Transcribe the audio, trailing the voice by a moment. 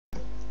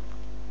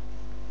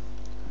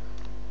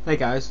Hey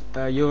guys,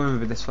 you'll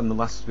remember this from the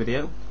last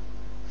video.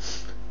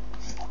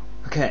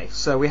 Okay,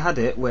 so we had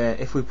it where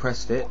if we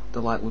pressed it,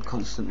 the light would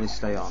constantly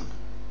stay on.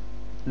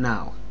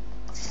 Now,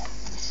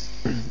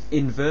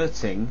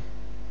 inverting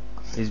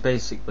is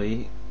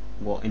basically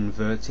what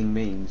inverting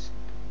means,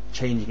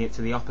 changing it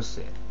to the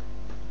opposite.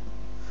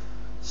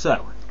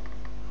 So,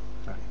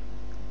 sorry,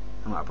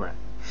 I'm out of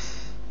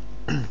breath.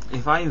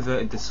 If I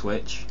inverted the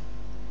switch,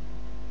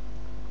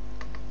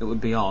 it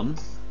would be on,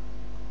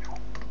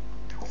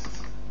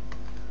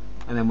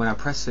 and then when I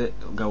press it,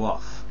 it'll go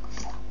off.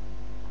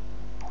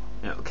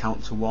 It'll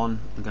count to 1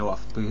 and go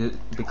off.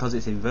 Because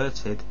it's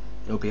inverted,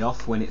 it'll be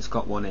off when it's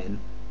got one in,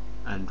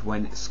 and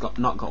when it's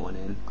not got one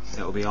in,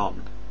 it'll be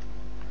on.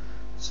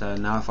 So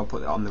now if I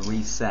put it on the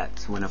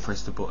reset when I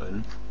press the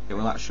button, it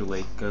will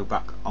actually go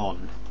back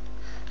on.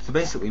 So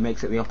basically it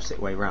makes it the opposite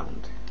way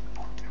round.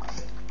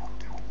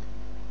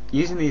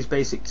 Using these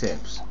basic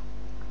tips,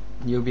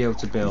 you'll be able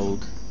to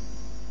build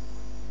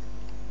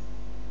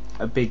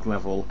a big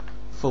level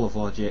full of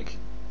logic.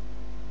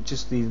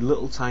 Just these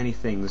little tiny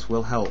things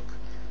will help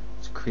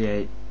to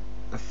create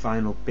a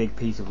final big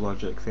piece of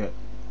logic that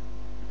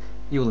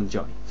you'll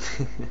enjoy.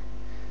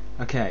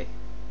 Okay,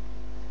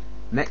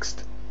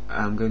 next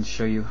I'm going to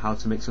show you how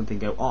to make something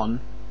go on,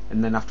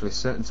 and then after a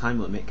certain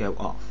time limit go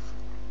off.